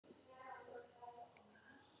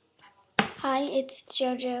Hi, it's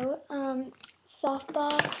JoJo,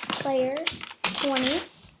 softball player 20,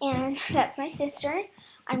 and that's my sister.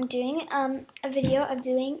 I'm doing a video of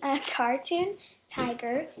doing a cartoon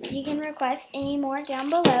tiger. You can request any more down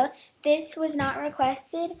below. This was not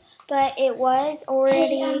requested, but it was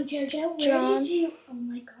already JoJo, where drawn. did you? Oh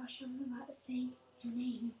my gosh, I was about to say your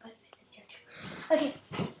name, but I said JoJo. Okay,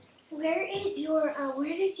 where did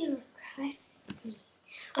you request me?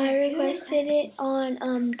 I requested it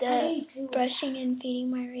on the brushing and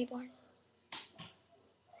feeding my reborn.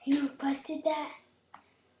 You requested that?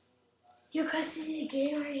 You requested it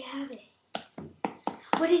again. I already have it.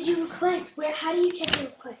 What did you request? How do you check your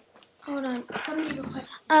request? Hold on. Somebody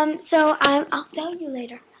requested. I'll tell you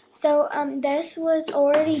later. So this was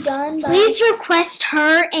already done. Please request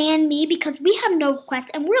her and me because we have no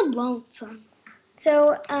requests and we're lonesome.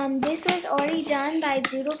 So this was already done by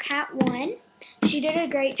DoodleCat1. She did a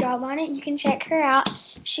great job on it. You can check her out.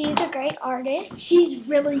 She's a great artist. She's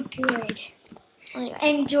really good. Anyway.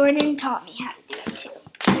 And Jordan taught me how to do it too.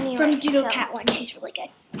 Anyway, From DoodleCat1. She's really good.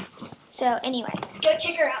 So anyway. Go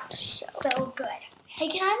check her out. So good. Hey,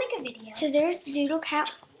 can I make a video? So there's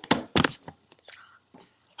DoodleCat.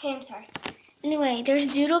 Okay, I'm sorry. Anyway, there's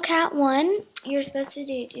DoodleCat1. You're supposed to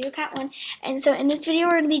do DoodleCat1. And so in this video,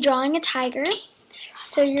 we're going to be drawing a tiger.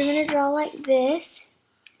 So you're going to draw like this.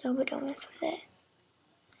 No, but don't mess with it.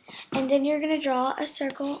 And then you're going to draw a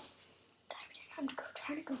circle. I'm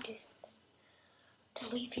trying to go do something to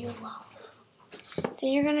leave you alone.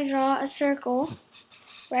 Then you're going to draw a circle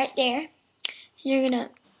right there. You're going to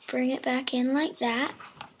bring it back in like that.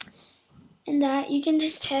 And that, you can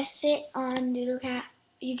just test it on DoodleCat.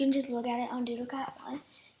 You can just look at it on DoodleCat1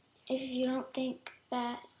 if you don't think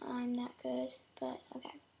that I'm that good. But,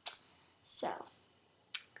 okay.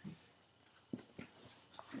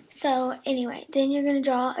 So anyway, then you're going to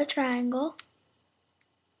draw a triangle.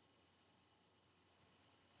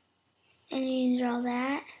 And you can draw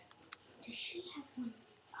that. Does she have one?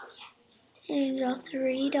 Oh, yes. And you can draw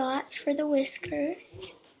 3 dots for the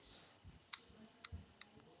whiskers.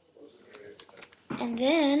 And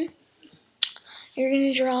then you're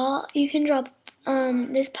going to draw, you can draw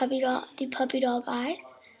this the puppy dog eyes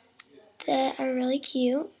that are really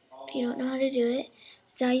cute. If you don't know how to do it,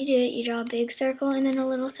 that's how you do it. You draw a big circle and then a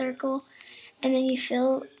little circle, and then you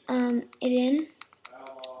fill it in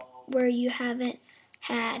where you haven't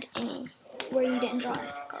had any, where you didn't draw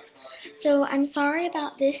any circles. So I'm sorry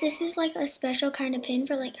about this. This is like a special kind of pen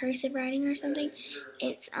for like cursive writing or something.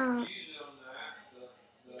 It's a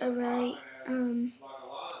really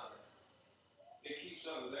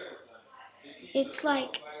it's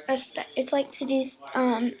like it's like to do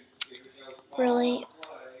really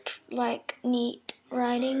like neat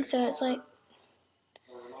writing. So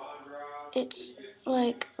it's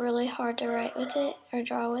like really hard to write with it or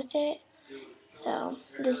draw with it. So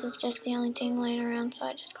this is just the only thing laying around, so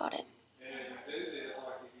I just got it.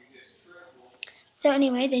 So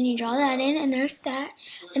anyway, then you draw that in, and there's that.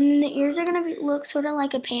 And then the ears are gonna look sort of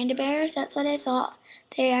like a panda bear's. That's what I thought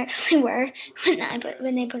they actually were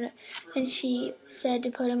when she said to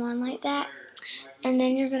put them on like that. And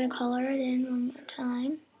then you're gonna color it in one more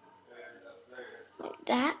time, like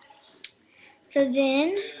that. So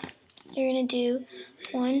then you're gonna do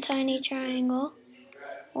one tiny triangle,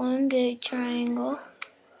 one big triangle,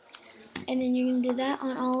 and then you're gonna do that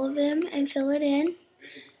on all of them and fill it in.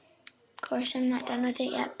 Of course, I'm not done with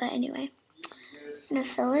it yet, but anyway, I'm gonna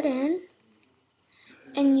fill it in,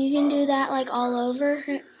 and you can do that like all over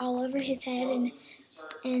his head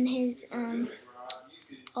and his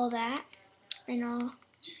all that, and all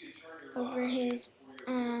over his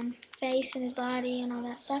face and his body and all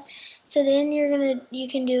that stuff. So then you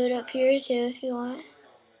can do it up here too if you want.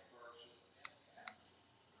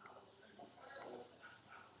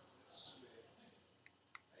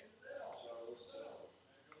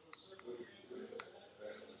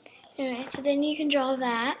 Anyway, so then you can draw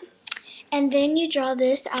that. And then you draw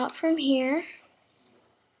this out from here.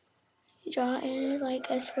 You draw it in like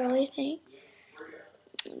a swirly thing.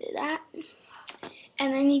 Do that.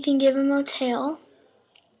 And then you can give him a tail.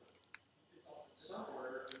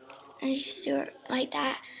 And just do it like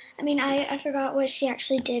that. I mean, I forgot what she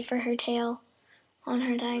actually did for her tail on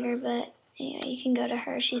her tiger, but anyway, you can go to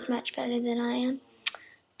her. She's much better than I am.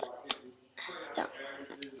 So,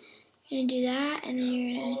 you're going to do that, and then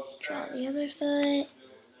you're going to draw the other foot.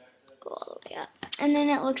 Go all the way up. And then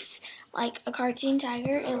it looks like a cartoon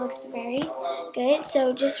tiger. It looks very good.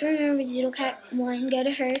 So just remember DoodleCat1. Go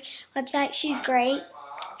to her website. She's great.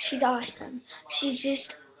 She's awesome. She's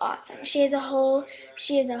just awesome. She has a whole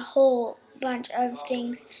bunch of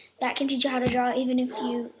things that can teach you how to draw, even if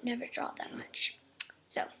you never draw that much.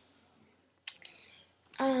 So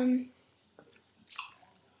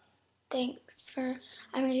Thanks for,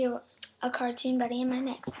 I'm going to do a cartoon buddy in my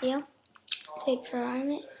next video. Thanks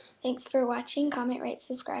for watching. Comment, rate,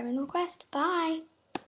 subscribe, and request. Bye.